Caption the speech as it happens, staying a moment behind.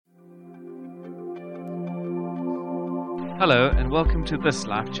Hello and welcome to this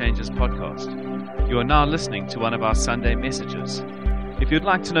Life Changes podcast. You are now listening to one of our Sunday messages. If you'd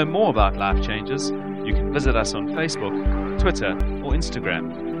like to know more about Life Changes, you can visit us on Facebook, Twitter, or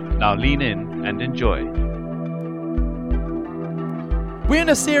Instagram. Now lean in and enjoy. We're in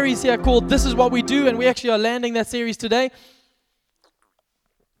a series here called This Is What We Do, and we actually are landing that series today.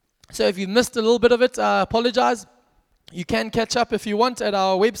 So if you missed a little bit of it, I apologize. You can catch up if you want at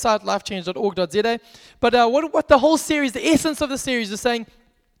our website, lifechange.org.za. But what the whole series, the essence of the series is saying,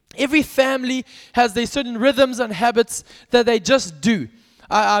 every family has their certain rhythms and habits that they just do.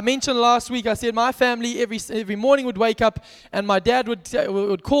 I mentioned last week, I said my family every morning would wake up and my dad would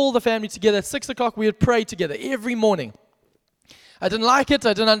call the family together at 6 o'clock. We would pray together every morning. I didn't like it.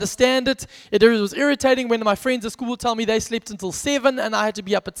 I didn't understand it. It was irritating when my friends at school would tell me they slept until 7 and I had to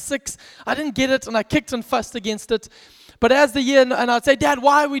be up at 6. I didn't get it and I kicked and fussed against it. But as the year, and I'd say, Dad,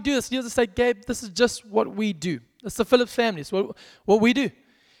 why do we do this? He'll just say, Gabe, this is just what we do. It's the Phillips family. It's what we do.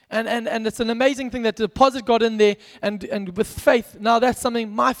 And it's an amazing thing that the deposit got in there, and with faith, now that's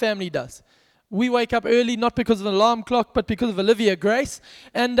something my family does. We wake up early, not because of an alarm clock, but because of Olivia Grace,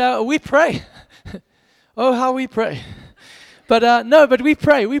 and we pray. Oh, how we pray. But we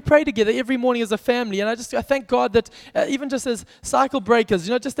pray. We pray together every morning as a family. And I thank God that even just as cycle breakers,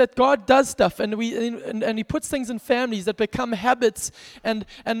 just that God does stuff and He puts things in families that become habits and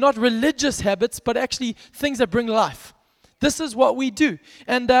not religious habits, but actually things that bring life. This is what we do.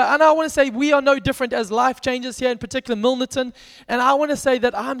 And I want to say we are no different as Life Changes here, in particular Milnerton. And I want to say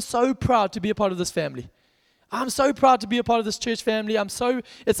that I'm so proud to be a part of this family. I'm so proud to be a part of this church family.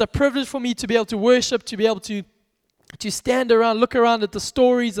 It's a privilege for me to be able to worship, to be able to stand around, look around at the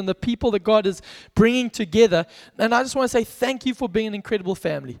stories and the people that God is bringing together. And I just want to say thank you for being an incredible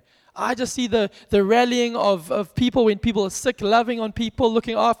family. I just see the rallying of people when people are sick, loving on people,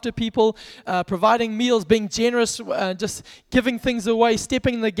 looking after people, providing meals, being generous, just giving things away,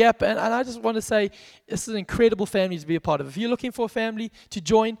 stepping in the gap. And I just want to say this is an incredible family to be a part of. If you're looking for a family to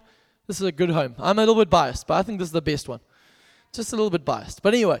join, this is a good home. I'm a little bit biased, but I think this is the best one. Just a little bit biased.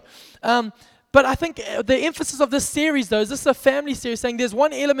 But anyway, but I think the emphasis of this series, though, is this is a family series saying there's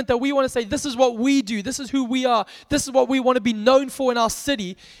one element that we want to say, this is what we do, this is who we are, this is what we want to be known for in our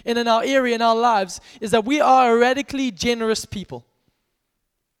city and in our area, in our lives, is that we are a radically generous people.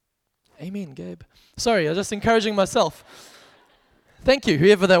 Amen, Gabe. Sorry, I'm just encouraging myself. Thank you,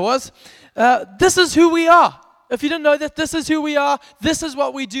 whoever that was. This is who we are. If you didn't know that, this is who we are. This is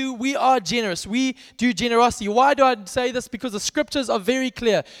what we do. We are generous. We do generosity. Why do I say this? Because the scriptures are very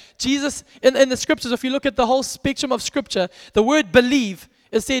clear. Jesus, in the scriptures, if you look at the whole spectrum of scripture, the word believe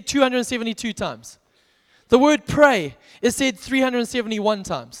is said 272 times. The word pray is said 371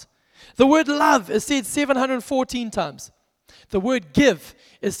 times. The word love is said 714 times. The word give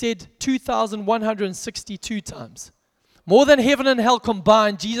is said 2,162 times. More than heaven and hell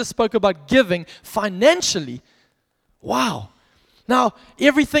combined, Jesus spoke about giving financially. Wow. Now,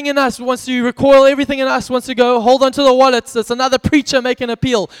 everything in us wants to recoil, everything in us wants to go, hold on to the wallets. It's another preacher making an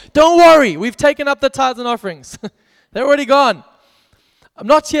appeal. Don't worry, we've taken up the tithes and offerings. They're already gone. I'm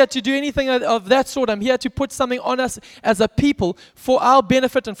not here to do anything of that sort. I'm here to put something on us as a people for our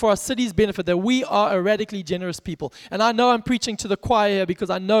benefit and for our city's benefit, that we are a radically generous people. And I know I'm preaching to the choir here because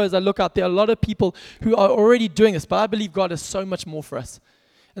I know as I look out there, a lot of people who are already doing this, but I believe God has so much more for us.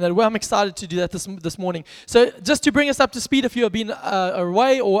 And that I'm excited to do that this morning. So just to bring us up to speed, if you have been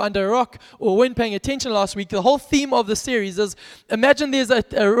away or under a rock or weren't paying attention last week, the whole theme of the series is, imagine there's a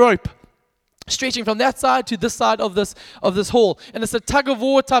rope stretching from that side to this side of this hall. And it's a tug of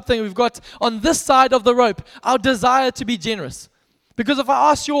war type thing. We've got on this side of the rope our desire to be generous. Because if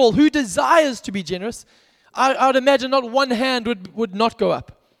I ask you all, who desires to be generous, I would imagine not one hand would not go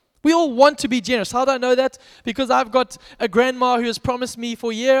up. We all want to be generous. How do I know that? Because I've got a grandma who has promised me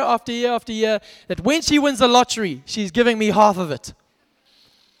for year after year after year that when she wins the lottery, she's giving me half of it.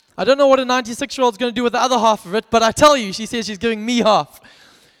 I don't know what a 96-year-old is going to do with the other half of it, but I tell you, she says she's giving me half.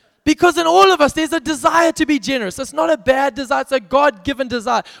 Because in all of us, there's a desire to be generous. It's not a bad desire. It's a God-given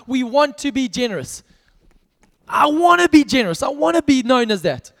desire. We want to be generous. I want to be generous. I want to be known as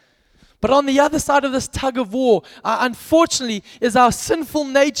that. But on the other side of this tug of war, unfortunately, is our sinful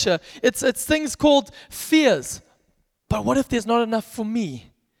nature. It's things called fears. But what if there's not enough for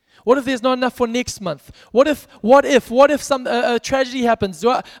me? What if there's not enough for next month? What if some tragedy happens?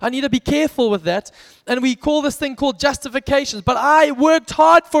 Do I need to be careful with that? And we call this thing called justifications. But I worked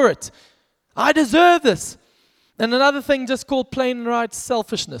hard for it. I deserve this. And another thing just called plain and right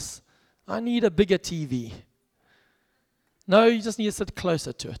selfishness. I need a bigger TV. No, you just need to sit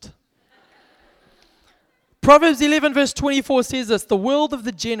closer to it. Proverbs 11 verse 24 says this, the world of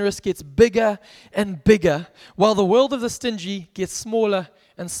the generous gets bigger and bigger, while the world of the stingy gets smaller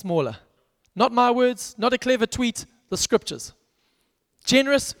and smaller. Not my words, not a clever tweet, the scriptures.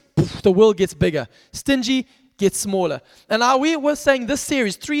 Generous, the world gets bigger. Stingy gets smaller. And we were saying this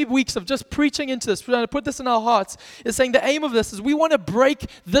series, 3 weeks of just preaching into this, we're going to put this in our hearts, is saying the aim of this is we want to break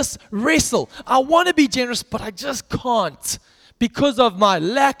this wrestle. I want to be generous, but I just can't. Because of my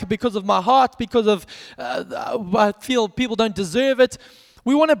lack, because of my heart, because of I feel people don't deserve it.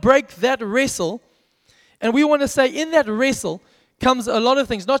 We want to break that wrestle. And we want to say in that wrestle comes a lot of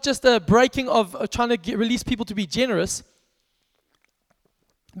things. Not just a breaking of trying to release people to be generous.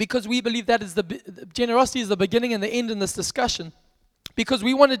 Because we believe that is generosity is the beginning and the end in this discussion. Because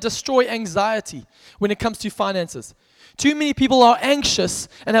we want to destroy anxiety when it comes to finances. Too many people are anxious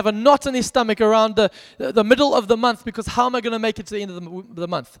and have a knot in their stomach around the middle of the month because how am I going to make it to the end of the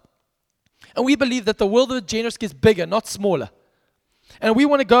month? And we believe that the world of the generous gets bigger, not smaller. And we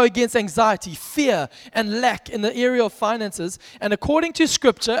want to go against anxiety, fear, and lack in the area of finances. And according to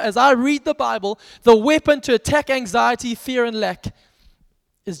Scripture, as I read the Bible, the weapon to attack anxiety, fear, and lack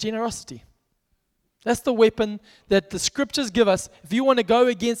is generosity. That's the weapon that the Scriptures give us. If you want to go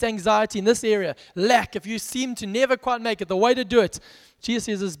against anxiety in this area, lack, if you seem to never quite make it, the way to do it, Jesus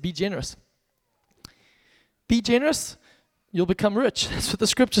says is be generous. Be generous, you'll become rich. That's what the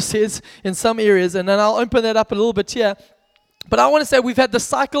Scripture says in some areas. And then I'll open that up a little bit here. But I want to say we've had the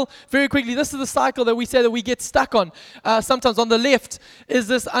cycle very quickly. This is the cycle that we say that we get stuck on. Sometimes on the left is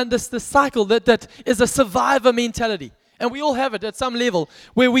this cycle that is a survivor mentality. And we all have it at some level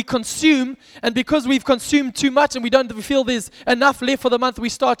where we consume, and because we've consumed too much and we feel there's enough left for the month, we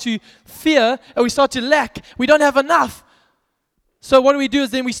start to fear and we start to lack. We don't have enough. So what do?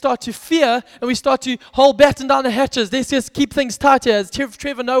 Is then we start to fear and we start to hold batten down the hatches. Let's just keep things tight here. As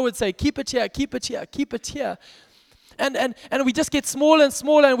Trevor Noah would say, keep it here, keep it here, keep it here. And we just get smaller and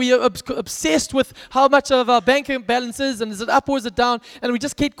smaller, and we are obsessed with how much of our bank balance is, and is it up or is it down? And we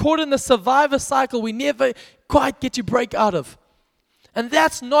just get caught in the survivor cycle we never quite get to break out of. And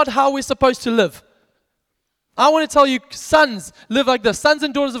that's not how we're supposed to live. I want to tell you, sons live like this. Sons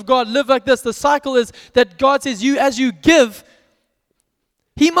and daughters of God live like this. The cycle is that God says, as you give,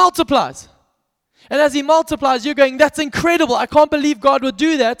 He multiplies. And as He multiplies, you're going, that's incredible. I can't believe God would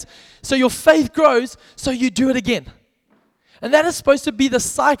do that. So your faith grows, so you do it again. And that is supposed to be the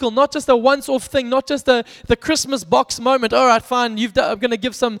cycle, not just a once-off thing, not just the Christmas box moment. All right, fine, I'm going to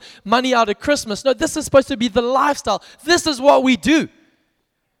give some money out at Christmas. No, this is supposed to be the lifestyle. This is what we do.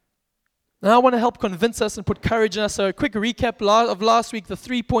 Now I want to help convince us and put courage in us. So a quick recap of last week, the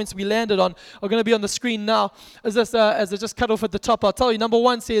 3 points we landed on are going to be on the screen now. As I just cut off at the top, I'll tell you. Number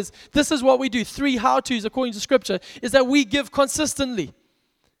 1 says, this is what we do. 3 how-tos according to Scripture is that we give consistently.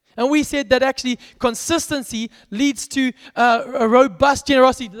 And we said that actually consistency leads to a robust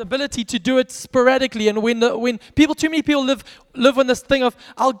generosity, the ability to do it sporadically. And when too many people live on this thing of,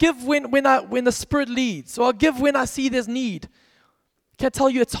 I'll give when the Spirit leads, so I'll give when I see there's need. I can tell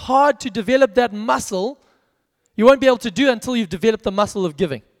you it's hard to develop that muscle. You won't be able to do it until you've developed the muscle of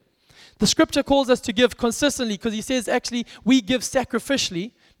giving. The Scripture calls us to give consistently because He says actually we give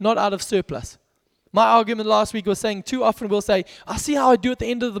sacrificially, not out of surplus. My argument last week was saying too often we'll say, I'll see how I do at the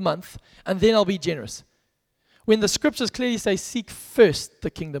end of the month, and then I'll be generous. When the Scriptures clearly say, seek first the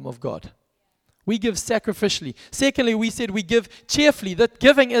kingdom of God. We give sacrificially. Secondly, we said we give cheerfully. That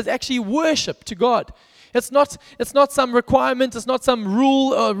giving is actually worship to God. It's not some requirement. It's not some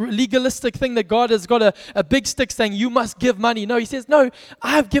rule or legalistic thing that God has got a big stick saying you must give money. No, He says, no,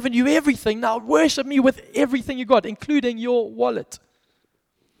 I have given you everything. Now worship me with everything you got, including your wallet.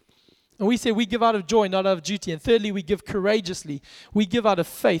 And we say we give out of joy, not out of duty. And thirdly, we give courageously. We give out of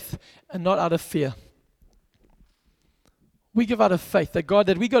faith and not out of fear. We give out of faith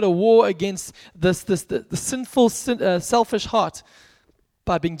that we go to war against the sinful, selfish heart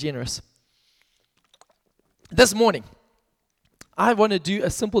by being generous. This morning, I want to do a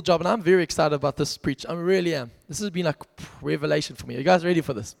simple job, and I'm very excited about this preach. I really am. This has been like revelation for me. Are you guys ready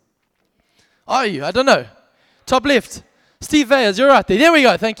for this? Are you? I don't know. Top left. Steve Vayers, you're right there. There we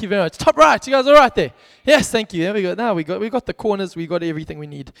go. Thank you very much. Top right, you guys are right there. Yes, thank you. There we go. Now we got the corners. We got everything we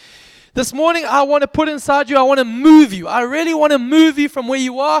need. This morning, I want to put inside you. I want to move you. I really want to move you from where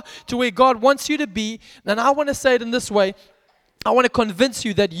you are to where God wants you to be. And I want to say it in this way. I want to convince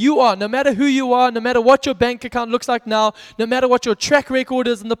you that you are, no matter who you are, no matter what your bank account looks like now, no matter what your track record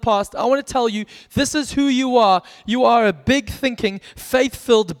is in the past, I want to tell you, this is who you are. You are a big thinking,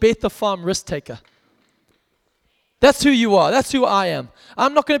 faith-filled, bet the farm risk taker. That's who you are. That's who I am.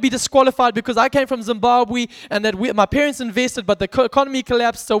 I'm not going to be disqualified because I came from Zimbabwe and that my parents invested, but the economy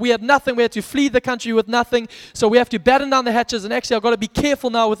collapsed, so we had nothing. We had to flee the country with nothing, so we have to batten down the hatches. And actually, I've got to be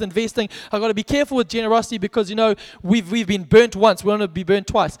careful now with investing. I've got to be careful with generosity because, we've been burnt once. We want to be burnt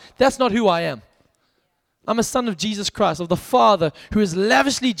twice. That's not who I am. I'm a son of Jesus Christ, of the Father who is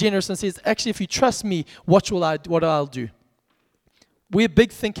lavishly generous and says, actually, if you trust me, watch what I'll do. We're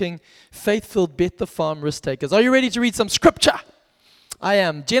big thinking, faith-filled, bet the farm risk takers. Are you ready to read some scripture? I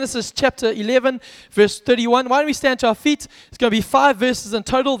am. Genesis chapter 11, verse 31. Why don't we stand to our feet? It's going to be 5 verses in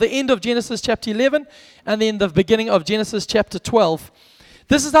total, the end of Genesis chapter 11, and then the beginning of Genesis chapter 12.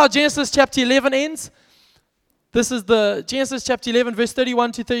 This is how Genesis chapter 11 ends. This is the Genesis chapter 11, verse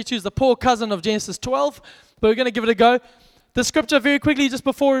 31 to 32 is the poor cousin of Genesis 12, but we're going to give it a go. The scripture, very quickly, just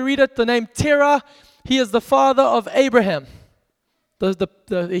before we read it, the name Terah, he is the father of Abraham.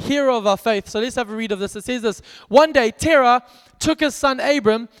 The hero of our faith. So let's have a read of this. It says this. One day, Terah took his son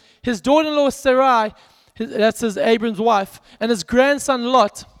Abram, his daughter-in-law Sarai, that's his Abram's wife, and his grandson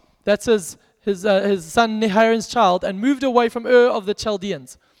Lot, that's his son Haran's child, and moved away from Ur of the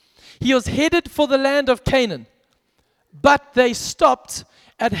Chaldeans. He was headed for the land of Canaan, but they stopped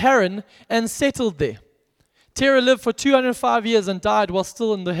at Haran and settled there. Terah lived for 205 years and died while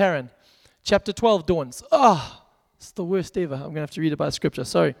still in the Haran. Chapter 12 dawns. It's the worst ever. I'm going to have to read it by scripture.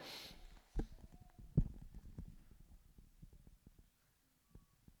 Sorry.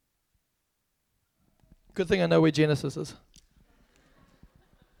 Good thing I know where Genesis is.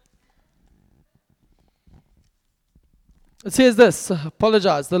 It says this.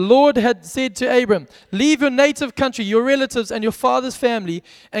 Apologize. The Lord had said to Abram, leave your native country, your relatives, and your father's family,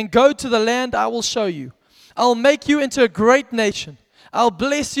 and go to the land I will show you. I'll make you into a great nation. I'll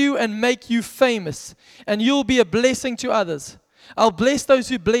bless you and make you famous, and you'll be a blessing to others. I'll bless those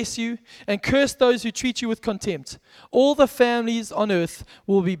who bless you and curse those who treat you with contempt. All the families on earth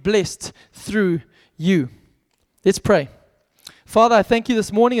will be blessed through you. Let's pray. Father, I thank you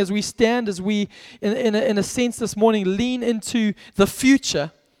this morning as we stand, as we, in a sense this morning, lean into the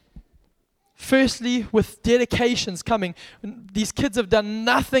future. Firstly, with dedications coming. These kids have done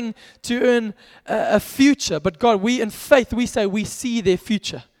nothing to earn a future. But God, we in faith, we say we see their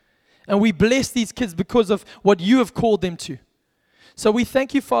future. And we bless these kids because of what you have called them to. So we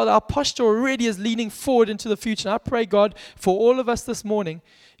thank you, Father. Our posture already is leaning forward into the future. And I pray, God, for all of us this morning,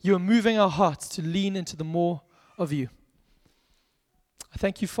 you are moving our hearts to lean into the more of you. I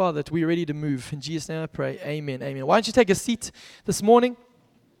thank you, Father, that we're ready to move. In Jesus' name I pray. Amen. Amen. Why don't you take a seat this morning?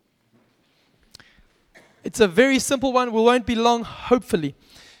 It's a very simple one. We won't be long, hopefully.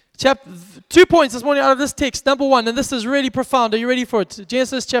 2 points this morning out of this text. Number one, and this is really profound. Are you ready for it?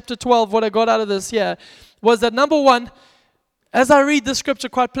 Genesis chapter 12, what I got out of this here, was that number one, as I read the scripture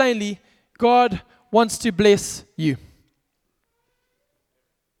quite plainly, God wants to bless you.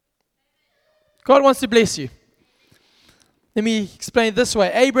 God wants to bless you. Let me explain it this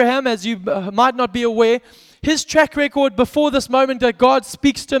way. Abraham, as you might not be aware, his track record before this moment that God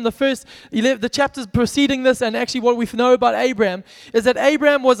speaks to him, the chapters preceding this, and actually what we know about Abraham, is that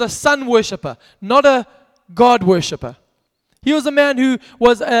Abraham was a sun worshipper, not a God worshipper. He was a man who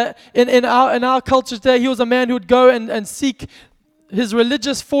was, in our culture today, he was a man who would go and seek his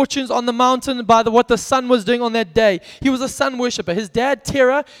religious fortunes on the mountain by what the sun was doing on that day. He was a sun worshipper. His dad,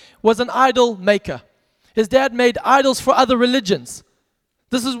 Terah, was an idol maker. His dad made idols for other religions.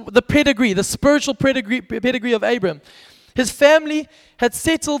 This is the pedigree, the spiritual pedigree of Abram. His family had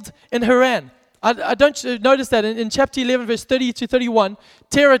settled in Haran. I don't notice that in chapter 11, verse 30 to 31,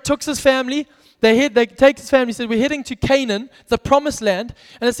 Terah took his family. They take his family, said, we're heading to Canaan, the promised land.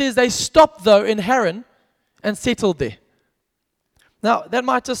 And it says they stopped, though, in Haran and settled there. Now, that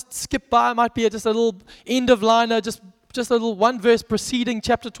might just skip by, might be just a little end of liner, just a little one verse preceding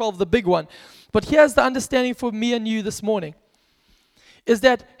chapter 12, the big one. But here's the understanding for me and you this morning, is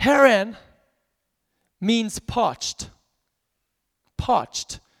that Haran means parched,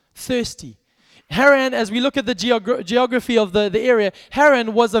 thirsty. Haran, as we look at the geography of the area,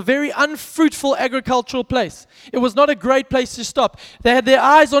 Haran was a very unfruitful agricultural place. It was not a great place to stop. They had their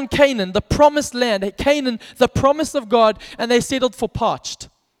eyes on Canaan, the promised land, Canaan, the promise of God, and they settled for parched.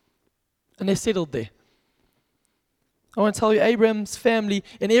 And they settled there. I want to tell you, Abraham's family,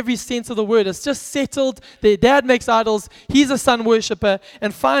 in every sense of the word, is just settled. Their dad makes idols. He's a sun worshiper.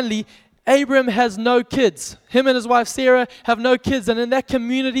 And finally, Abraham has no kids. Him and his wife Sarah have no kids. And in that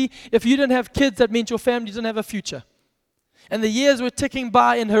community, if you didn't have kids, that meant your family didn't have a future. And the years were ticking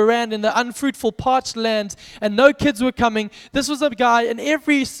by in Haran, in the unfruitful, parched land, and no kids were coming. This was a guy, in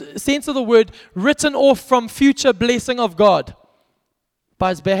every sense of the word, written off from future blessing of God. By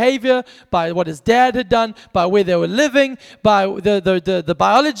his behavior, by what his dad had done, by where they were living, by the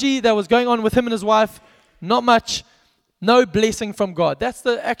biology that was going on with him and his wife. Not much. No blessing from God. That's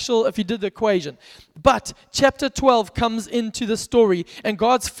the actual, if you did the equation. But chapter 12 comes into the story, and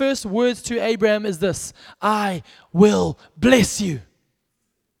God's first words to Abraham is this: I will bless you.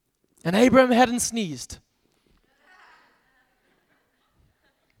 And Abraham hadn't sneezed.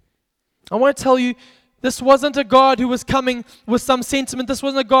 I want to tell you, this wasn't a God who was coming with some sentiment. This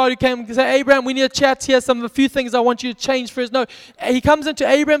wasn't a God who came and said, Abraham, we need to chat here. A few things I want you to change first. No, he comes into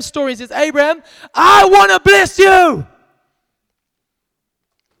Abraham's story and says, Abraham, I want to bless you.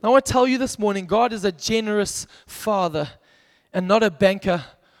 I want to tell you this morning, God is a generous father and not a banker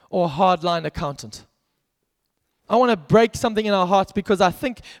or a hardline accountant. I want to break something in our hearts, because I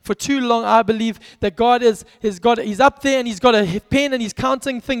think for too long I believe that he's up there and he's got a pen and he's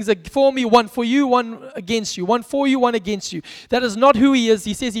counting things for me, one for you, one against you, one for you, one against you. That is not who he is.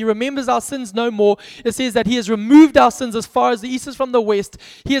 He says he remembers our sins no more. It says that he has removed our sins as far as the east is from the west.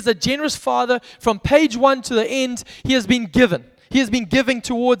 He is a generous father. From page 1 to the end, he has been given. He has been giving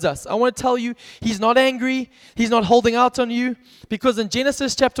towards us. I want to tell you, he's not angry. He's not holding out on you. Because in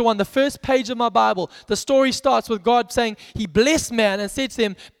Genesis chapter 1, the first page of my Bible, the story starts with God saying, he blessed man and said to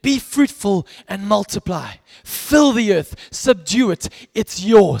him, be fruitful and multiply. Fill the earth. Subdue it. It's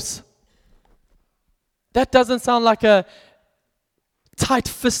yours. That doesn't sound like a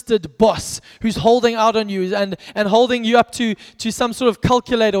tight-fisted boss who's holding out on you and holding you up to some sort of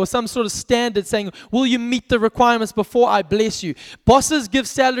calculator or some sort of standard saying, will you meet the requirements before I bless you? Bosses give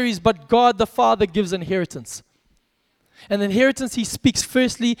salaries, but God the Father gives inheritance. And inheritance, he speaks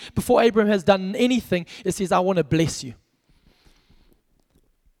firstly, before Abraham has done anything, it says, I want to bless you.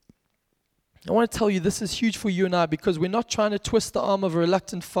 I want to tell you this is huge for you and I, because we're not trying to twist the arm of a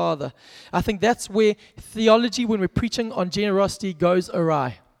reluctant father. I think that's where theology, when we're preaching on generosity, goes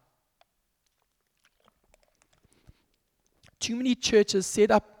awry. Too many churches set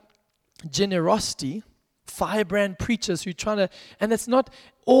up generosity, firebrand preachers who trying to, and it's not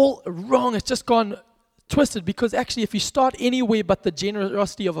all wrong, it's just gone twisted, because actually if you start anywhere but the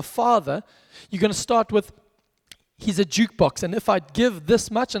generosity of a father, you're going to start with, he's a jukebox, and if I give this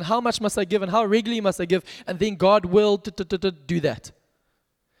much, and how much must I give, and how regularly must I give, and then God will do that.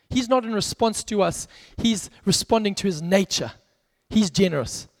 He's not in response to us. He's responding to his nature. He's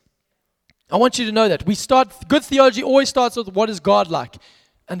generous. I want you to know that. Good theology always starts with what is God like,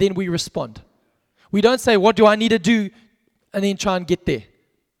 and then we respond. We don't say, what do I need to do, and then try and get there.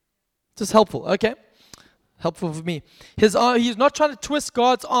 Just helpful, okay? Helpful for me. He's not trying to twist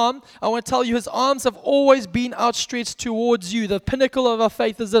God's arm. I want to tell you, his arms have always been outstretched towards you. The pinnacle of our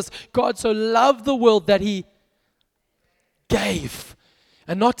faith is this: God so loved the world that he gave.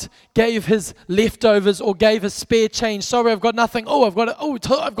 And not gave his leftovers or gave his spare change. Sorry, I've got nothing. I've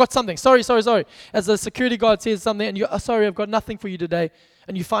got something. Sorry. As the security guard says something, and you're sorry, I've got nothing for you today.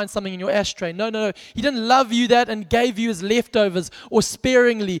 And you find something in your ashtray. No. He didn't love you that and gave you his leftovers or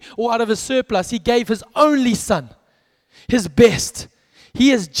sparingly or out of his surplus. He gave his only son, his best.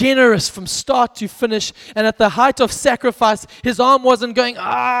 He is generous from start to finish. And at the height of sacrifice, his arm wasn't going,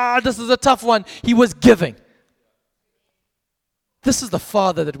 this is a tough one. He was giving. This is the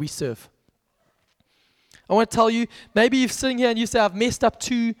Father that we serve. I want to tell you, maybe you're sitting here and you say, I've messed up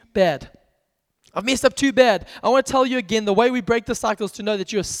too bad. I've messed up too bad. I want to tell you again, the way we break the cycle is to know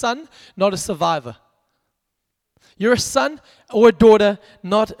that you're a son, not a survivor. You're a son or a daughter,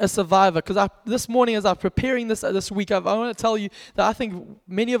 not a survivor. Because this morning, as I'm preparing this week, I want to tell you that I think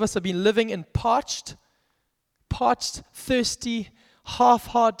many of us have been living in parched, thirsty,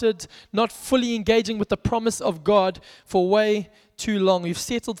 half-hearted, not fully engaging with the promise of God for way too long. We've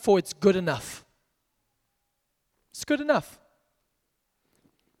settled for it's good enough. It's good enough.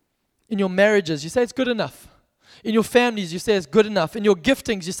 In your marriages, you say it's good enough. In your families, you say it's good enough. In your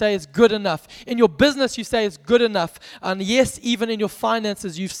giftings, you say it's good enough. In your business, you say it's good enough. And yes, even in your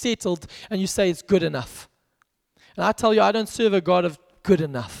finances, you've settled and you say it's good enough. And I tell you, I don't serve a God of good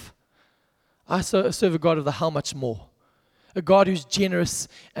enough. I serve a God of the how much more. A God who's generous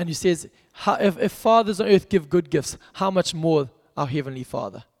and who says, if fathers on earth give good gifts, how much more our Heavenly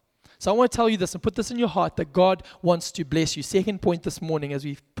Father? So I want to tell you this and put this in your heart, that God wants to bless you. Second point this morning as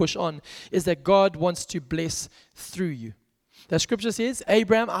we push on is that God wants to bless through you. The scripture says,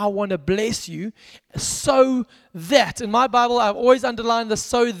 Abraham, I want to bless you so that. In my Bible, I've always underlined the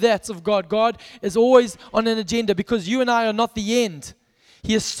so that's of God. God is always on an agenda, because you and I are not the end.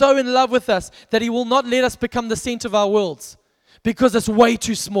 He is so in love with us that he will not let us become the center of our worlds, because it's way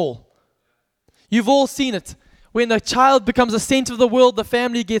too small. You've all seen it. When a child becomes the center of the world, the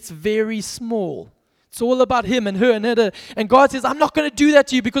family gets very small. It's all about him and her and her. And God says, I'm not going to do that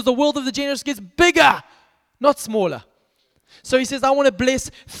to you because the world of the generous gets bigger, not smaller. So he says, I want to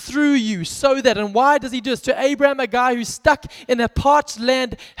bless through you so that. And why does he do this? To Abraham, a guy who's stuck in a parched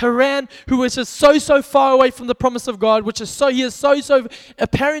land, Haran, who was just so far away from the promise of God, he is so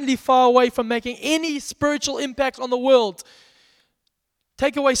apparently far away from making any spiritual impact on the world.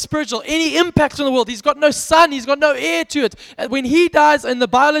 Take away spiritual, any impact on the world. He's got no son, he's got no heir to it. And when he dies in the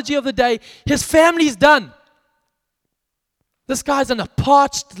biology of the day, his family's done. This guy's in a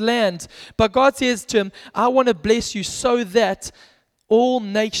parched land. But God says to him, I want to bless you so that all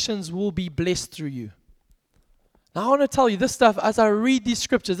nations will be blessed through you. Now I want to tell you this stuff as I read these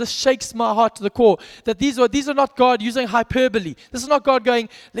scriptures. This shakes my heart to the core. That these are not God using hyperbole. This is not God going,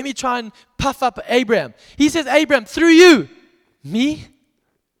 let me try and puff up Abraham. He says, Abraham, through you. Me?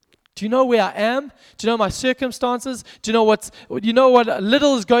 Do you know where I am? Do you know my circumstances? Do you know what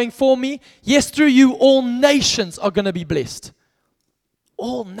little is going for me? Yes, through you, all nations are going to be blessed.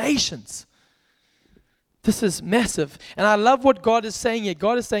 All nations. This is massive. And I love what God is saying here.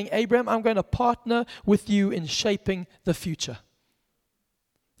 God is saying, Abraham, I'm going to partner with you in shaping the future.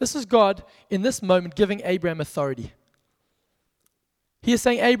 This is God in this moment giving Abraham authority. He is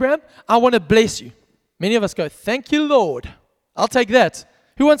saying, Abraham, I want to bless you. Many of us go, thank you, Lord. I'll take that.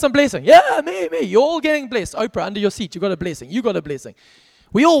 Who wants some blessing? Yeah, me. You're all getting blessed. Oprah, under your seat, you got a blessing. You got a blessing.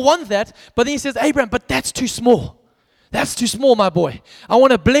 We all want that. But then he says, Abraham, but that's too small. That's too small, my boy. I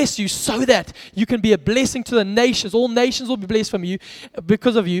want to bless you so that you can be a blessing to the nations. All nations will be blessed from you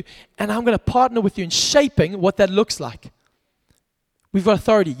because of you. And I'm going to partner with you in shaping what that looks like. We've got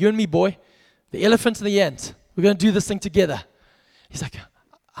authority. You and me, boy. The elephant and the ant. We're going to do this thing together. He's like,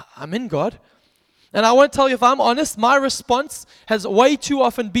 I'm in, God. And I want to tell you, if I'm honest, my response has way too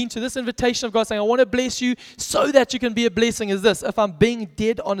often been to this invitation of God saying, I want to bless you so that you can be a blessing is this. If I'm being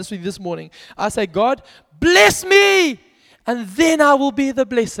dead honest with you this morning, I say, God, bless me, and then I will be the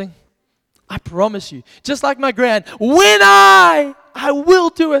blessing. I promise you. Just like my grand, I will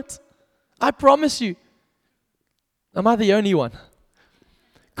do it. I promise you. Am I the only one?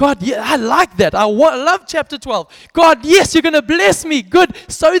 God, yeah, I like that. I love chapter 12. God, yes, you're going to bless me. Good.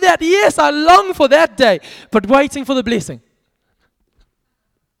 So that, yes, I long for that day. But waiting for the blessing.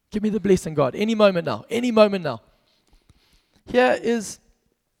 Give me the blessing, God. Any moment now. Any moment now. Here is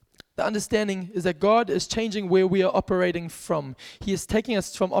the understanding is that God is changing where we are operating from. He is taking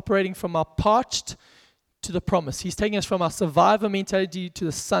us from operating from our parched to the promise. He's taking us from our survivor mentality to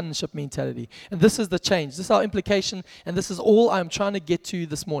the sonship mentality. And this is the change. This is our implication, and this is all I'm trying to get to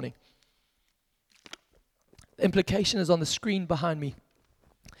this morning. The implication is on the screen behind me.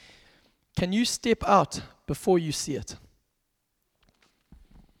 Can you step out before you see it?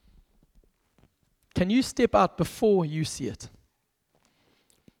 Can you step out before you see it?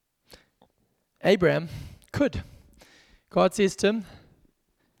 Abraham could. God says to him,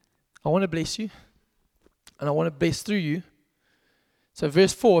 I want to bless you. And I want to bless through you. So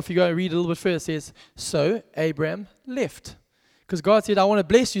verse 4, if you go and read a little bit further, it says, so Abraham left. Because God said, I want to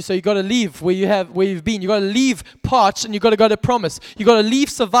bless you, so you've got to leave where you've been. You've got to leave parched, and you've got to go to promise. You've got to leave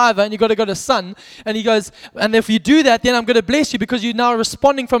survivor, and you've got to go to son. And he goes, and if you do that, then I'm going to bless you, because you're now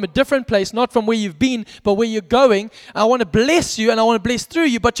responding from a different place, not from where you've been, but where you're going. I want to bless you, and I want to bless through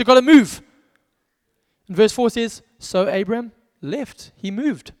you, but you've got to move. And verse 4 says, so Abraham left. He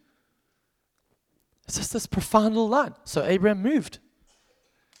moved. It's just this profound little line. So Abraham moved.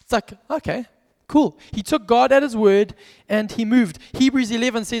 It's like, okay, cool. He took God at his word and he moved. Hebrews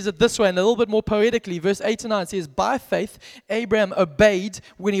 11 says it this way, and a little bit more poetically. Verse 8 to 9 says, by faith, Abraham obeyed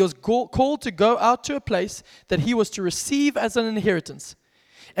when he was called to go out to a place that he was to receive as an inheritance.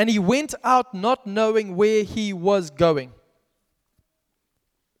 And he went out not knowing where he was going.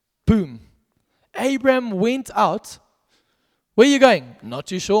 Boom. Abraham went out. Where are you going? Not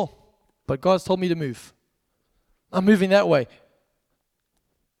too sure. But God's told me to move. I'm moving that way.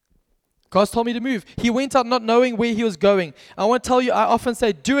 God's told me to move. He went out not knowing where he was going. I want to tell you, I often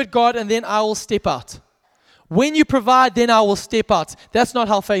say, do it, God, and then I will step out. When you provide, then I will step out. That's not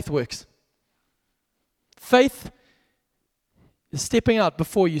how faith works. Faith is stepping out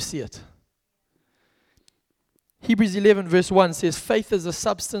before you see it. Hebrews 11 verse 1 says, faith is the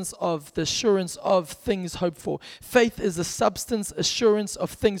substance of the assurance of things hoped for. Faith is the substance, assurance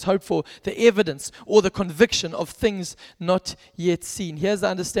of things hoped for, the evidence or the conviction of things not yet seen. Here's the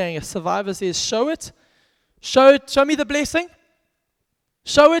understanding. A survivor says, show it, show me the blessing,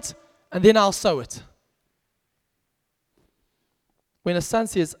 show it, and then I'll sow it. When a son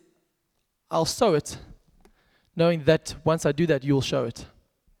says, I'll sow it, knowing that once I do that, you'll show it.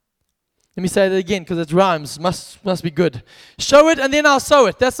 Let me say that again because it rhymes. Must be good. Show it and then I'll sow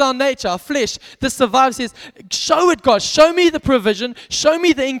it. That's our nature, our flesh. This survive says, show it, God. Show me the provision. Show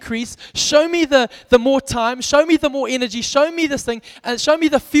me the increase. Show me the more time. Show me the more energy. Show me this thing. And show me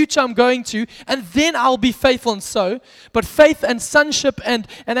the future I'm going to. And then I'll be faithful and sow. But faith and sonship and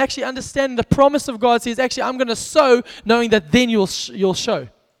actually understanding the promise of God says, actually, I'm going to sow knowing that then you'll show.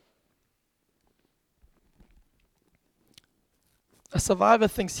 A survivor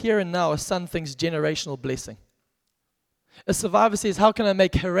thinks here and now, a son thinks generational blessing. A survivor says, how can I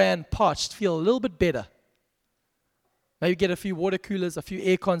make Haran parched feel a little bit better? Maybe get a few water coolers, a few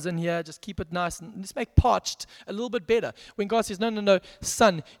air cons in here, just keep it nice, and just make parched a little bit better. When God says, no,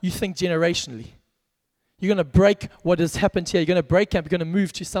 son, you think generationally. You're going to break what has happened here. You're going to break camp. You're going to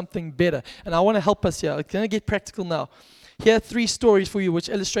move to something better. And I want to help us here. I'm going to get practical now. Here are 3 stories for you which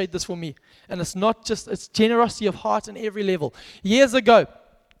illustrate this for me. And it's generosity of heart on every level. Years ago,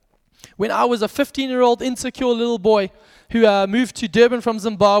 when I was a 15-year-old insecure little boy who moved to Durban from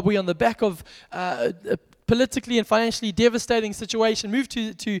Zimbabwe on the back of a politically and financially devastating situation, moved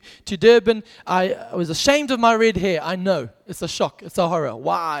to Durban. I was ashamed of my red hair. I know. It's a shock. It's a horror.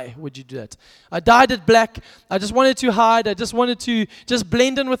 Why would you do that? I dyed it black. I just wanted to hide. I just wanted to just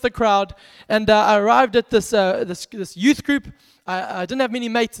blend in with the crowd. And I arrived at this youth group. I didn't have many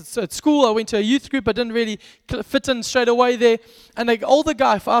mates at school. I went to a youth group. I didn't really fit in straight away there. And an older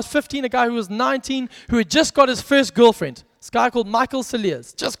guy, I was 15, a guy who was 19, who had just got his first girlfriend. This guy called Michael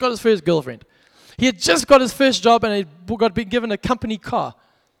Saliers, just got his first girlfriend. He had just got his first job and he got given a company car.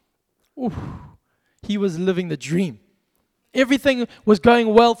 Ooh, he was living the dream. Everything was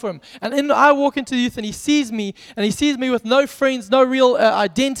going well for him. And I walk into youth and he sees me with no friends, no real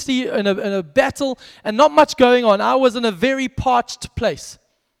identity, in a battle, and not much going on. I was in a very parched place.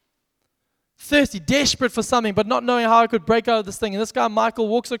 Thirsty, desperate for something, but not knowing how I could break out of this thing. And this guy, Michael,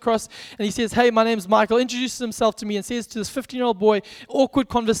 walks across and he says, hey, my name's Michael, introduces himself to me and says to this 15-year-old boy, awkward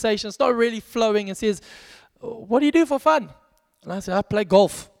conversation, it's not really flowing, and says, what do you do for fun? And I said, I play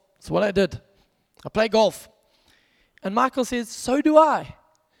golf. That's what I did. I play golf. And Michael says, so do I,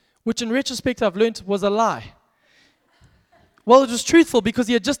 which in retrospect I've learned was a lie. Well, it was truthful because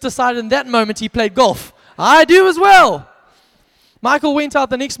he had just decided in that moment he played golf. I do as well. Michael went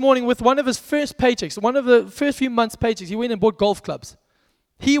out the next morning with one of his first paychecks, one of the first few months' paychecks. He went and bought golf clubs.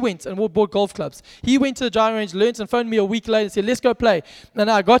 He went and bought golf clubs. He went to the driving range, learned, and phoned me a week later and said, let's go play.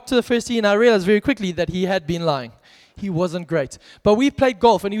 And I got to the first tee and I realized very quickly that he had been lying. He wasn't great. But we played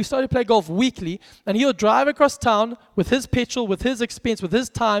golf, and we started to play golf weekly, and he would drive across town with his petrol, with his expense, with his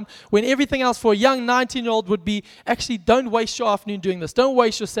time, when everything else for a young 19-year-old would be, actually, don't waste your afternoon doing this. Don't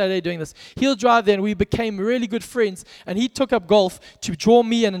waste your Saturday doing this. He'll drive there, and we became really good friends, and he took up golf to draw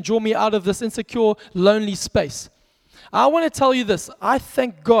me in and draw me out of this insecure, lonely space. I want to tell you this. I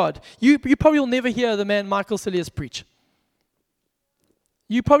thank God. You probably will never hear the man Michael Saliers preach.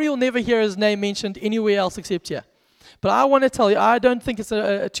 You probably will never hear his name mentioned anywhere else except here. But I want to tell you, I don't think it's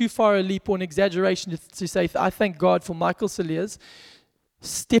a too far a leap or an exaggeration to say I thank God for Michael Saliers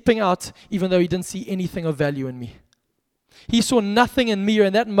stepping out even though he didn't see anything of value in me. He saw nothing in me, or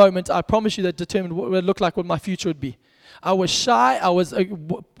in that moment, I promise you, that determined what it looked like, what my future would be. I was shy. I was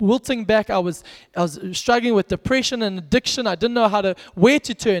wilting back. I was struggling with depression and addiction. I didn't know where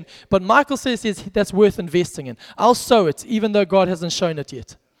to turn. But Michael says that's worth investing in. I'll sow it, even though God hasn't shown it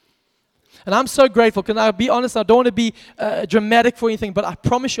yet. And I'm so grateful. Can I be honest? I don't want to be dramatic for anything, but I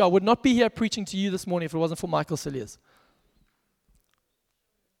promise you I would not be here preaching to you this morning if it wasn't for Michael Saliers.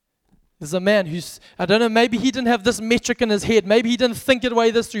 There's a man who's, I don't know, maybe he didn't have this metric in his head. Maybe he didn't think it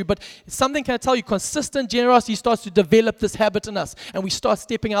way this through. But something can I tell you, consistent generosity starts to develop this habit in us. And we start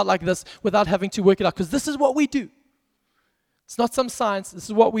stepping out like this without having to work it out. Because this is what we do. It's not some science. This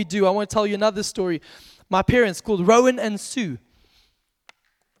is what we do. I want to tell you another story. My parents, called Rowan and Sue.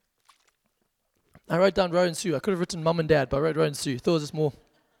 I wrote down Rowan and Sue. I could have written Mum and Dad, but I wrote Rowan and Sue. Thought it was more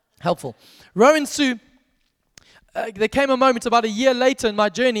helpful. Rowan and Sue, there came a moment about a year later in my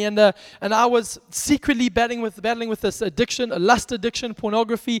journey, and I was secretly battling with this addiction, a lust addiction,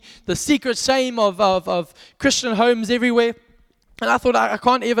 pornography, the secret shame of Christian homes everywhere. And I thought, I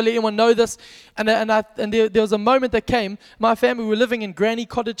can't ever let anyone know this. And there was a moment that came. My family were living in granny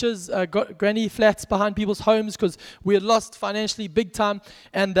cottages, granny flats behind people's homes because we had lost financially big time.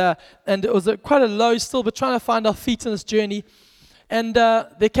 And it was quite a low still, but trying to find our feet in this journey. And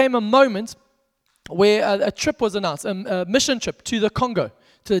there came a moment where a trip was announced, a mission trip to the Congo,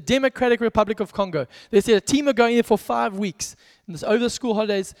 to the Democratic Republic of Congo. They said a team are going there for 5 weeks. And it's over the school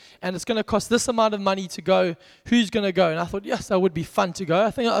holidays, and it's going to cost this amount of money to go. Who's going to go? And I thought, yes, that would be fun to go.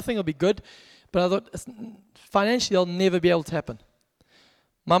 I think it'll be good. But I thought, financially, it'll never be able to happen.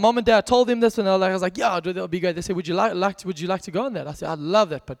 My mom and dad told them this, and I was like, yeah, that'll be great. They said, would you like to go on that? I said, I'd love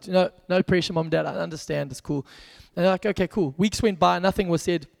that, but no pressure, mom and dad. I understand, it's cool. And they're like, okay, cool. Weeks went by, nothing was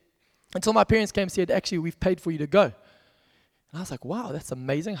said, until my parents came and said, actually, we've paid for you to go. And I was like, wow, that's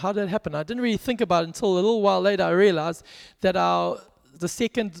amazing. How did that happen? I didn't really think about it until a little while later. I realized that the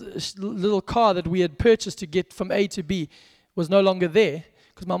second little car that we had purchased to get from A to B was no longer there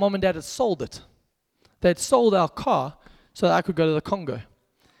because my mom and dad had sold it. They had sold our car so that I could go to the Congo.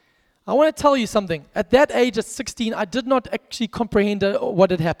 I want to tell you something. At that age, at 16, I did not actually comprehend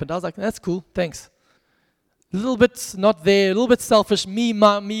what had happened. I was like, that's cool, thanks. A little bit not there, a little bit selfish, me,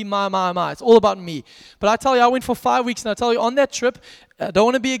 my. It's all about me. But I tell you, I went for 5 weeks, and I tell you, on that trip, I don't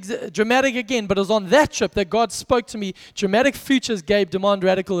want to be dramatic again, but it was on that trip that God spoke to me. Dramatic futures demand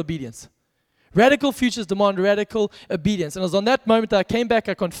radical obedience. Radical futures demand radical obedience. And it was on that moment that I came back,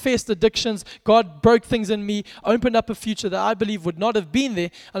 I confessed addictions, God broke things in me, opened up a future that I believe would not have been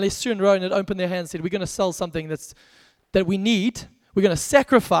there unless Sue and Rowan had opened their hands and said, we're going to sell something that we need, we're going to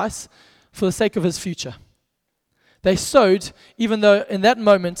sacrifice for the sake of his future. They sowed, even though in that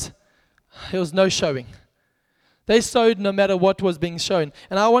moment, there was no showing. They sowed no matter what was being shown.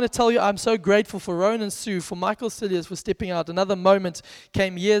 And I want to tell you, I'm so grateful for Rowan and Sue, for Michael Cilliers for stepping out. Another moment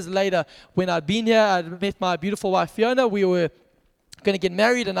came years later when I'd been here. I'd met my beautiful wife, Fiona. We were going to get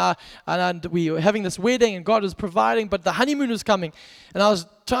married, and we were having this wedding, and God was providing, but the honeymoon was coming. And I was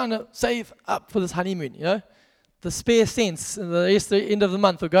trying to save up for this honeymoon, the spare cents at the end of the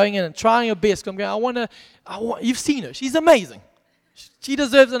month. We're going in and trying our best. I'm going, you've seen her. She's amazing. She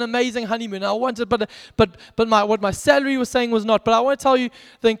deserves an amazing honeymoon. I wanted, but what my salary was saying was not. But I want to tell you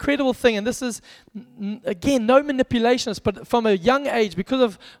the incredible thing, and this is, again, no manipulations, but from a young age, because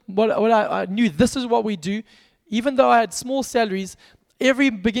of what I knew, this is what we do. Even though I had small salaries, every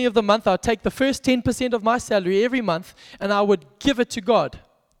beginning of the month, I'd take the first 10% of my salary every month, and I would give it to God.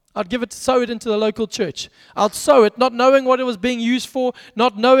 I'd sow it into the local church. I'd sow it, not knowing what it was being used for,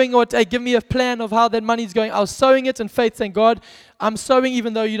 not knowing give me a plan of how that money's going. I was sowing it in faith, saying, God, I'm sowing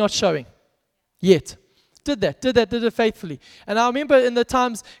even though you're not showing yet. Did it faithfully. And I remember in the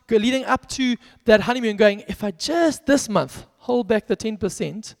times leading up to that honeymoon going, if I just this month hold back the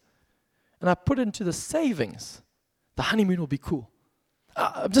 10% and I put it into the savings, the honeymoon will be cool.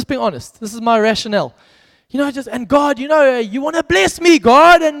 I'm just being honest. This is my rationale. And God, you want to bless me,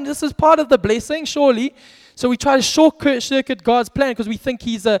 God, and this is part of the blessing, surely. So we try to short-circuit God's plan because we think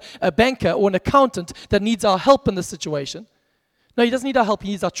he's a banker or an accountant that needs our help in this situation. No, he doesn't need our help,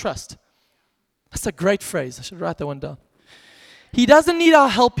 he needs our trust. That's a great phrase. I should write that one down. He doesn't need our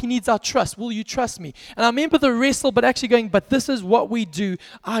help, he needs our trust. Will you trust me? And I remember the wrestle, but actually going, but this is what we do.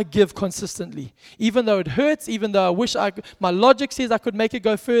 I give consistently. Even though it hurts, even though I wish my logic says I could make it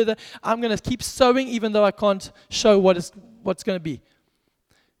go further, I'm going to keep sowing even though I can't show what's going to be.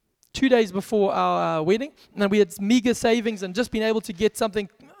 2 days before our wedding, and we had meager savings and just been able to get something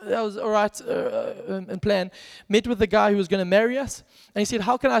that was all right in plan, met with the guy who was going to marry us, and he said,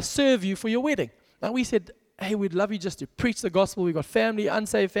 how can I serve you for your wedding? And we said, hey, we'd love you just to preach the gospel. We've got family,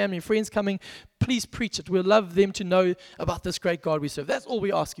 unsaved family, friends coming. Please preach it. We'd love them to know about this great God we serve. That's all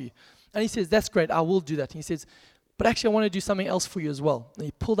we ask you. And he says, that's great. I will do that. And he says, but actually I want to do something else for you as well. And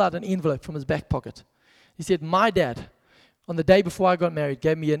he pulled out an envelope from his back pocket. He said, my dad, on the day before I got married,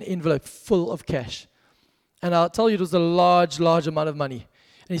 gave me an envelope full of cash. And I'll tell you, it was a large amount of money.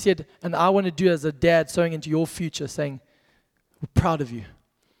 And he said, and I want to do as a dad sowing into your future, saying, we're proud of you.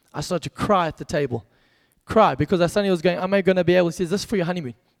 I started to cry at the table. Cry because I suddenly was going, am I going to be able? He says, this is for your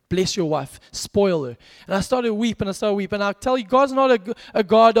honeymoon. Bless your wife. Spoil her. And I started to weep and I started to weep. And I'll tell you, God's not a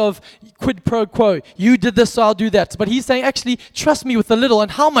God of quid pro quo. You did this, so I'll do that. But he's saying, actually, trust me with a little,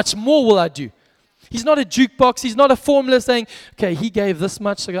 and how much more will I do? He's not a jukebox. He's not a formula saying, okay, he gave this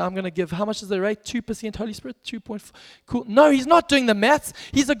much, so I'm going to give, how much is the rate? 2% Holy Spirit? 2.4. Cool. No, he's not doing the maths.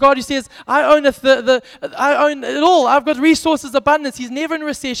 He's a God who says, I own I own it all. I've got resources, abundance. He's never in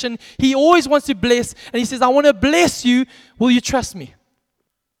recession. He always wants to bless. And he says, I want to bless you. Will you trust me?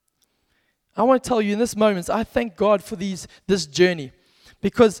 I want to tell you in this moment, I thank God for this journey.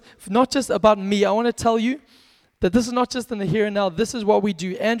 Because not just about me, I want to tell you that this is not just in the here and now, this is what we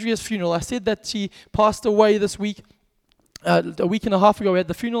do. Andrea's funeral, I said that she passed away this week, a week and a half ago. We had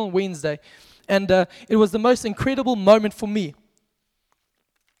the funeral on Wednesday, and it was the most incredible moment for me.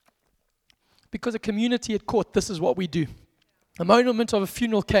 Because a community had caught, this is what we do. A moment of a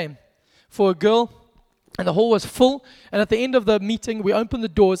funeral came for a girl, and the hall was full, and at the end of the meeting, we opened the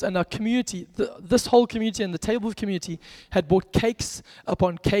doors, and our community, this whole community and the table of community had bought cakes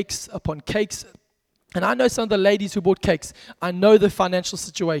upon cakes upon cakes. And I know some of the ladies who bought cakes. I know the financial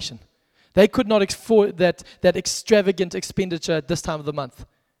situation. They could not afford that extravagant expenditure at this time of the month.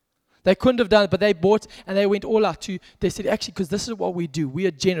 They couldn't have done it, but they bought and they went all out they said, actually, because this is what we do. We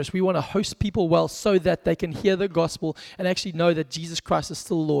are generous. We want to host people well so that they can hear the gospel and actually know that Jesus Christ is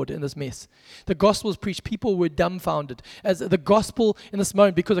still Lord in this mess. The gospel was preached. People were dumbfounded as the gospel in this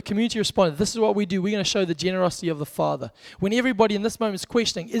moment, because the community responded, this is what we do. We're going to show the generosity of the Father. When everybody in this moment is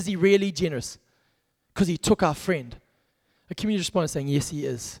questioning, is he really generous? Because he took our friend. The community responded saying, yes, he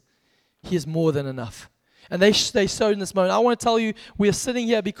is. He is more than enough. And they sowed in this moment. I want to tell you, we are sitting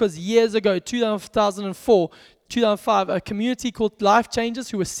here because years ago, 2004, 2005, a community called Life Changers,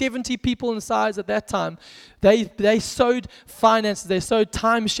 who were 70 people in size at that time, they sowed finances, they sowed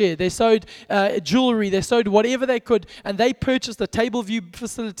timeshare, they sowed jewelry, they sowed whatever they could, and they purchased a Table View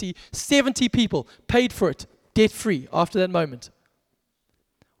facility. 70 people paid for it, debt-free after that moment.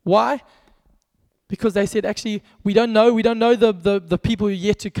 Why? Because they said, actually, we don't know the people who are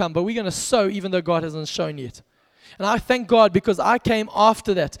yet to come, but we're going to sow even though God hasn't shown yet. And I thank God because I came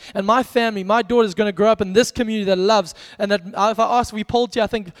after that. And my family, my daughter is going to grow up in this community that loves. And that if I ask, we polled you, I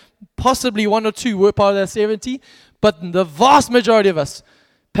think possibly one or two were part of that 70. But the vast majority of us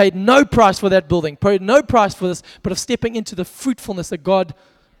paid no price for that building, paid no price for this, but of stepping into the fruitfulness that God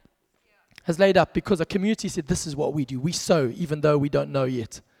has laid up, because a community said, this is what we do. We sow even though we don't know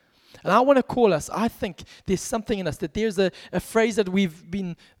yet. And I want to call us, I think there's something in us, that there's a phrase that we've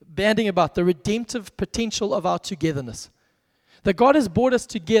been banding about, the redemptive potential of our togetherness. That God has brought us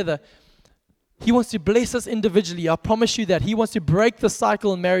together. He wants to bless us individually. I promise you that. He wants to break the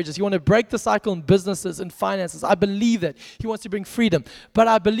cycle in marriages. He wants to break the cycle in businesses and finances. I believe that. He wants to bring freedom. But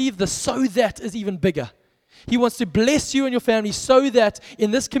I believe the so that is even bigger. He wants to bless you and your family so that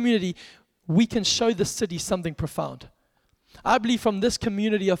in this community, we can show the city something profound. I believe from this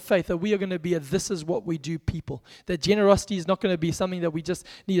community of faith that we are going to be a this is what we do people. That generosity is not going to be something that we just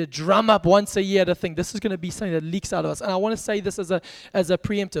need to drum up once a year to think. This is going to be something that leaks out of us. And I want to say this as a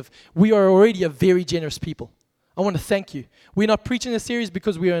preemptive. We are already a very generous people. I want to thank you. We're not preaching this series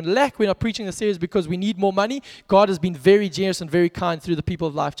because we are in lack. We're not preaching this series because we need more money. God has been very generous and very kind through the people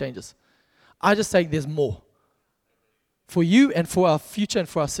of Life Changers. I just say there's more. For you and for our future and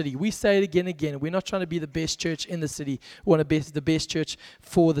for our city. We say it again and again. We're not trying to be the best church in the city. We want to be the best church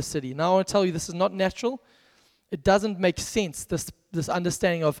for the city. Now I want to tell you, this is not natural. It doesn't make sense, this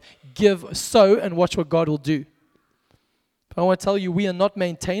understanding of give, sow, and watch what God will do. But I want to tell you, we are not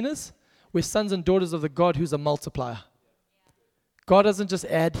maintainers. We're sons and daughters of the God who's a multiplier. God doesn't just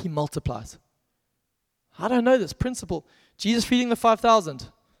add, He multiplies. I don't know this principle. Jesus feeding the 5,000.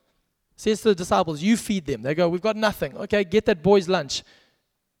 Says to the disciples, you feed them. They go, we've got nothing. Okay, get that boy's lunch.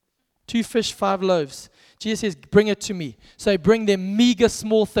 2 fish, 5 loaves. Jesus says, bring it to me. So bring their meager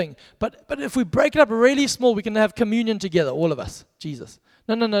small thing. But if we break it up really small, we can have communion together, all of us. Jesus.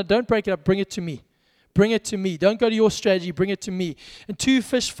 No, don't break it up. Bring it to me. Bring it to me. Don't go to your strategy. Bring it to me. And 2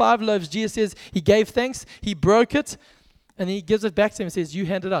 fish, 5 loaves, Jesus says, He gave thanks. He broke it. And then He gives it back to them and says, you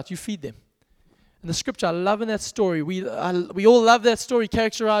hand it out. You feed them. And the scripture, I love in that story. We all love that story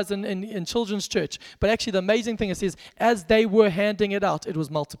characterized in children's church. But actually the amazing thing is, it says, as they were handing it out, it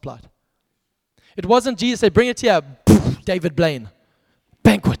was multiplied. It wasn't Jesus said, bring it here, David Blaine,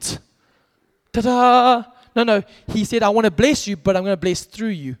 banquet. Ta-da! No. He said, I want to bless you, but I'm going to bless through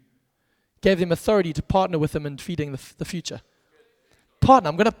you. Gave them authority to partner with Him in feeding the future. Partner.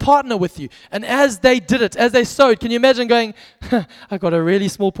 I'm going to partner with you. And as they did it, as they sowed, can you imagine going, I got a really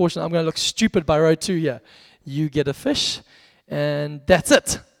small portion. I'm going to look stupid by row 2 here. You get a fish, and that's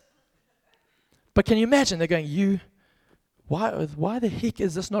it. But can you imagine? They're going, why the heck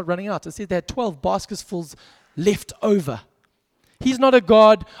is this not running out? It says they had 12 basketsfuls left over. He's not a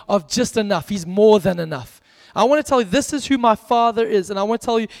God of just enough. He's more than enough. I want to tell you, this is who my Father is. And I want to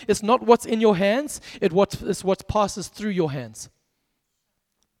tell you, it's not what's in your hands. It's what passes through your hands.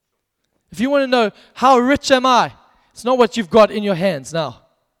 If you want to know, how rich am I? It's not what you've got in your hands now.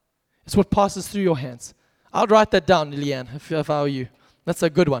 It's what passes through your hands. I'll write that down, Leanne, if I were you. That's a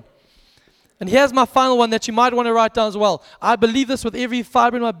good one. And here's my final one that you might want to write down as well. I believe this with every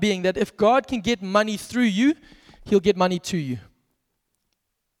fiber in my being, that if God can get money through you, He'll get money to you.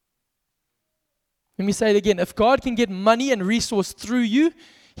 Let me say it again. If God can get money and resource through you,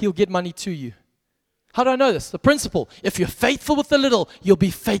 He'll get money to you. How do I know this? The principle. If you're faithful with the little, you'll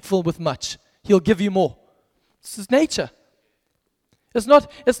be faithful with much. He'll give you more. This is nature. It's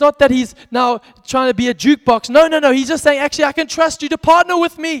not that He's now trying to be a jukebox. No. He's just saying, actually, I can trust you to partner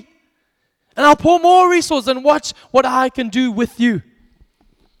with me. And I'll pour more resources and watch what I can do with you.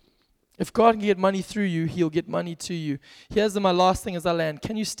 If God can get money through you, He'll get money to you. Here's my last thing as I land.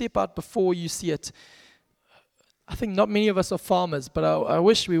 Can you step out before you see it? I think not many of us are farmers, but I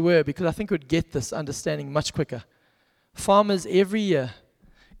wish we were, because I think we'd get this understanding much quicker. Farmers every year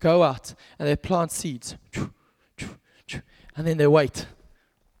go out and they plant seeds. And then they wait.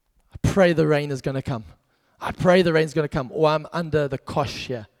 I pray the rain is going to come. I pray the rain's going to come, or I'm under the cosh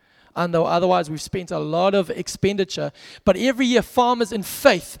here. Otherwise, we've spent a lot of expenditure. But every year, farmers in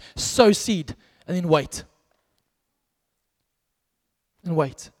faith sow seed and then wait. And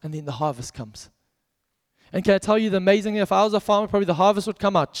wait. And then the harvest comes. And can I tell you the amazing thing? If I was a farmer, probably the harvest would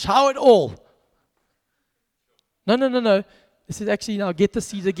come out. Chow it all. No. This is actually, now get the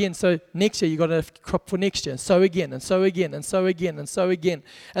seeds again. So next year, you got a crop for next year. And sow again, and sow again, and sow again, and sow again.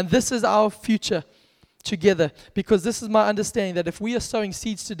 And this is our future together. Because this is my understanding that if we are sowing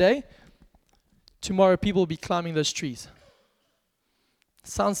seeds today, tomorrow people will be climbing those trees.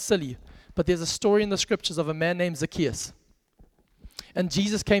 Sounds silly, but there's a story in the scriptures of a man named Zacchaeus. And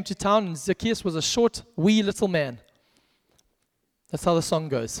Jesus came to town, and Zacchaeus was a short, wee little man. That's how the song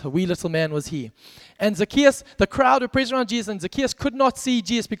goes. A wee little man was he. And Zacchaeus, the crowd were pressed around Jesus, and Zacchaeus could not see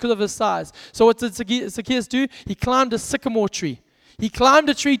Jesus because of his size. So what did Zacchaeus do? He climbed a sycamore tree. He climbed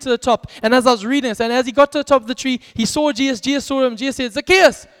a tree to the top. And as I was reading this, and as he got to the top of the tree, he saw Jesus. Jesus saw him. Jesus said,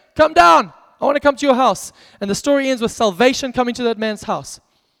 Zacchaeus, come down. I want to come to your house. And the story ends with salvation coming to that man's house.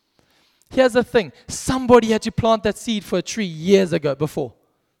 Here's the thing. Somebody had to plant that seed for a tree years ago before.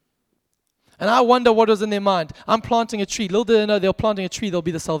 And I wonder what was in their mind. I'm planting a tree. Little did they know they're planting a tree. There'll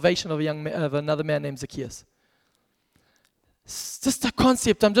be the salvation of another man named Zacchaeus. It's just a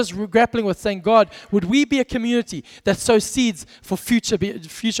concept I'm just grappling with, saying, God, would we be a community that sows seeds for future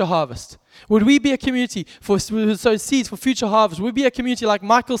harvest? Would we be a community who sows seeds for future harvest? Would we be a community like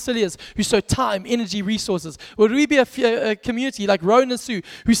Michael Cilliers, who sow time, energy, resources? Would we be a community like Rowan and Sue,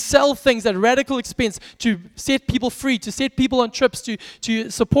 who sell things at radical expense to set people free, to set people on trips,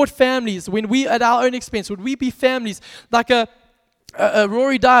 to support families when we at our own expense? Would we be families like a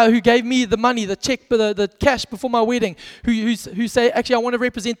Rory Dyer, who gave me the money, the check, the cash before my wedding, who say, actually, I want to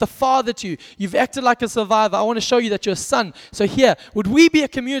represent the father to you. You've acted like a survivor. I want to show you that you're a son. So here, would we be a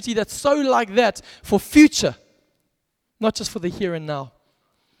community that's so like that for future, not just for the here and now?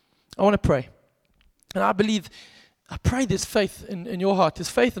 I want to pray. And I pray there's faith in your heart. There's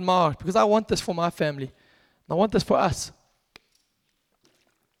faith in my heart, because I want this for my family. I want this for us.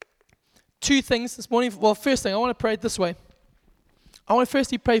 Two things this morning. Well, first thing, I want to pray it this way. I want to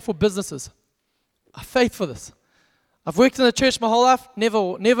firstly pray for businesses. I have faith for this. I've worked in the church my whole life.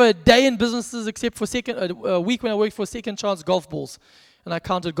 Never a day in businesses except for a week when I worked for Second Chance Golf Balls, and I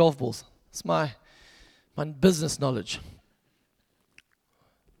counted golf balls. It's my business knowledge.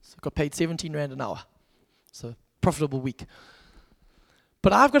 So I got paid 17 Rand an hour. So profitable week.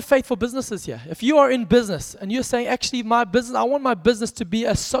 But I've got faith for businesses here. If you are in business and you're saying, actually, my business, I want my business to be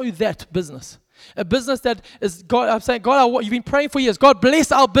a so-that business. A business that is, God, I'm saying, God, you've been praying for years. God,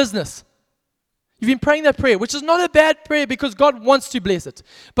 bless our business. You've been praying that prayer, which is not a bad prayer, because God wants to bless it.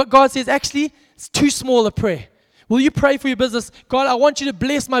 But God says, actually, it's too small a prayer. Will you pray for your business? God, I want you to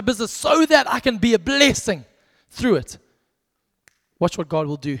bless my business so that I can be a blessing through it. Watch what God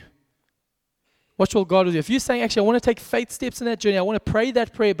will do. Watch what God will do. If you're saying, actually, I want to take faith steps in that journey, I want to pray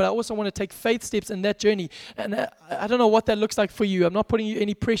that prayer, but I also want to take faith steps in that journey. And I don't know what that looks like for you. I'm not putting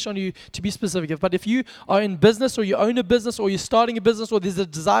any pressure on you to be specific. But if you are in business, or you own a business, or you're starting a business, or there's a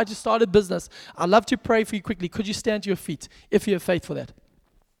desire to start a business, I'd love to pray for you quickly. Could you stand to your feet if you have faith for that?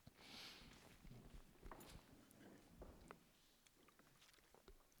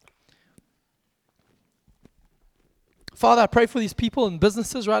 Father, I pray for these people and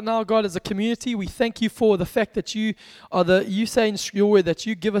businesses right now, God, as a community. We thank you for the fact that you say in your word that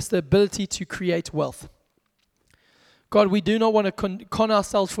you give us the ability to create wealth. God, we do not want to con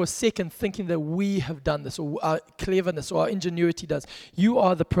ourselves for a second thinking that we have done this, or our cleverness or our ingenuity does. You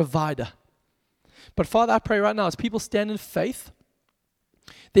are the provider. But Father, I pray right now, as people stand in faith,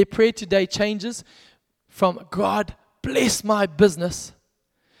 their prayer today changes from, God, bless my business,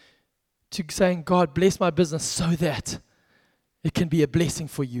 to saying, God, bless my business so that it can be a blessing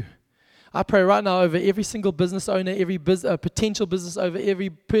for you. I pray right now over every single business owner, every potential business owner,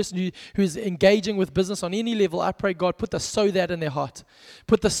 every person who is engaging with business on any level. I pray, God, put the so that in their heart.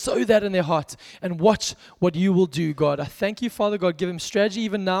 Put the so that in their heart, and watch what you will do, God. I thank you, Father God. Give them strategy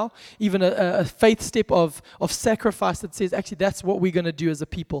even now, even a faith step of sacrifice that says, actually, that's what we're going to do as a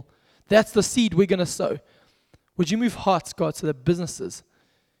people. That's the seed we're going to sow. Would you move hearts, God, so that businesses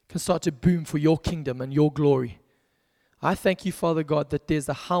can start to boom for your kingdom and your glory. I thank you, Father God, that there's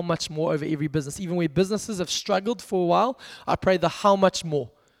a how much more over every business. Even where businesses have struggled for a while, I pray the how much more.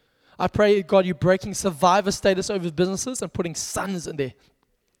 I pray, God, you're breaking survivor status over businesses and putting sons in there.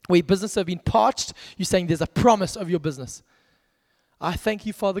 where businesses have been parched, you're saying there's a promise of your business. I thank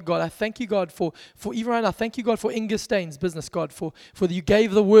you, Father God. I thank you, God, for even right now. Thank you, God, for Inga Stein's business, God, for you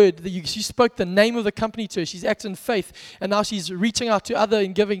gave the word, that you spoke the name of the company to her. She's acted in faith, and now she's reaching out to other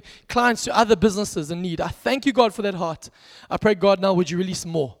and giving clients to other businesses in need. I thank you, God, for that heart. I pray, God, now would you release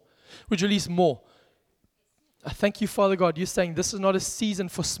more? Would you release more? I thank you, Father God. You're saying this is not a season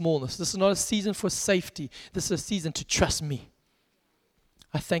for smallness. This is not a season for safety. This is a season to trust me.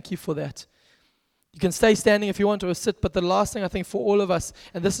 I thank you for that. You can stay standing if you want or sit, but the last thing I think for all of us,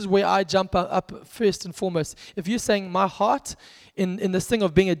 and this is where I jump up first and foremost, if you're saying my heart in this thing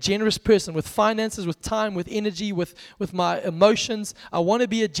of being a generous person with finances, with time, with energy, with my emotions, I want to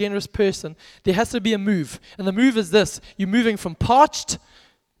be a generous person, there has to be a move. And the move is this: you're moving from parched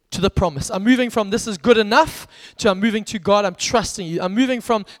to the promise. I'm moving from this is good enough to I'm moving to God, I'm trusting you. I'm moving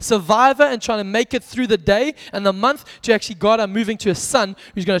from survivor and trying to make it through the day and the month to actually, God, I'm moving to a son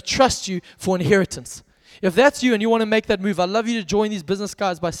who's going to trust you for inheritance. If that's you and you want to make that move, I'd love you to join these business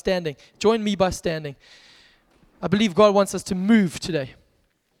guys by standing. Join me by standing. I believe God wants us to move today.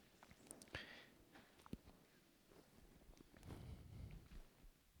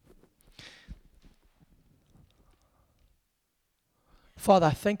 Father,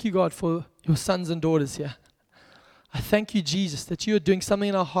 I thank you, God, for your sons and daughters here. I thank you, Jesus, that you are doing something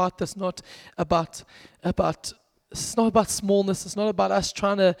in our heart that's not about it's not about smallness. It's not about us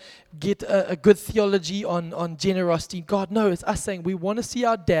trying to get a good theology on generosity. God, no, it's us saying we want to see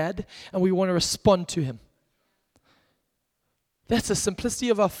our dad and we want to respond to him. That's the simplicity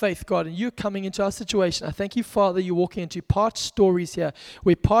of our faith, God, and you coming into our situation. I thank you, Father, you're walking into parched stories here,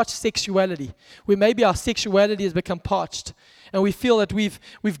 where parched sexuality, where maybe our sexuality has become parched, and we feel that we've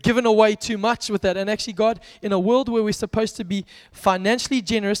given away too much with that. And actually, God, in a world where we're supposed to be financially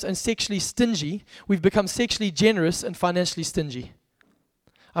generous and sexually stingy, we've become sexually generous and financially stingy.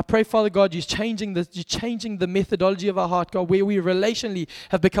 I pray, Father God, you're changing the methodology of our heart, God, where we relationally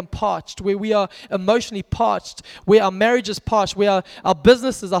have become parched, where we are emotionally parched, where our marriage is parched, where our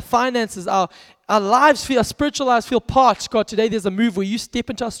businesses, our finances, our lives, our spiritual lives feel parched. God, today there's a move where you step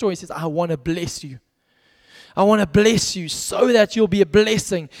into our story and says, I want to bless you. I want to bless you so that you'll be a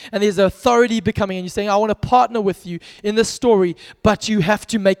blessing. And there's authority becoming, and you're saying, I want to partner with you in this story, but you have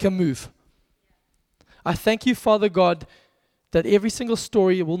to make a move. I thank you, Father God, that every single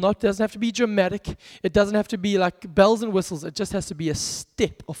story doesn't have to be dramatic. It doesn't have to be like bells and whistles. It just has to be a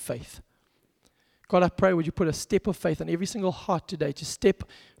step of faith. God, I pray, would you put a step of faith on every single heart today to step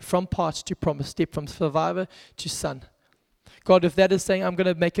from parched to promise, step from survivor to son. God, if that is saying I'm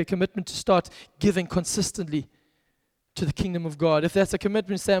going to make a commitment to start giving consistently to the kingdom of God, if that's a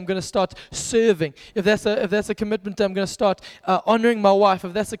commitment to say I'm going to start serving, if that's a commitment I'm going to start honoring my wife,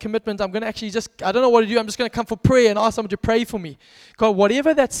 if that's a commitment I'm going to actually I don't know what to do, I'm just going to come for prayer and ask someone to pray for me. God,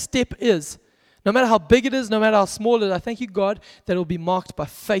 whatever that step is, no matter how big it is, no matter how small it is, I thank you, God, that it will be marked by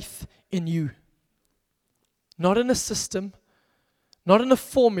faith in you. Not in a system, not in a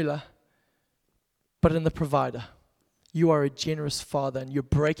formula, but in the provider. You are a generous Father, and you're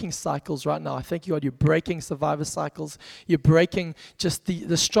breaking cycles right now. I thank you, God, you're breaking survivor cycles. You're breaking just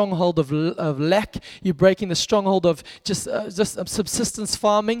the stronghold of lack. You're breaking the stronghold of just subsistence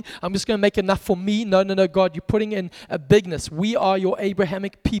farming. I'm just going to make enough for me. No, God, you're putting in a bigness. We are your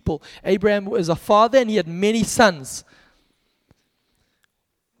Abrahamic people. Abraham was a father, and he had many sons.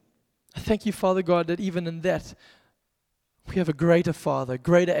 I thank you, Father God, that even in that, we have a greater Father,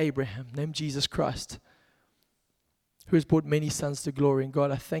 greater Abraham, named Jesus Christ, who has brought many sons to glory. And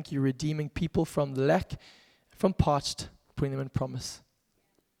God, I thank you, redeeming people from lack, from parched, putting them in promise.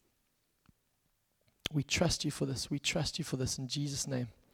 We trust you for this. We trust you for this in Jesus' name.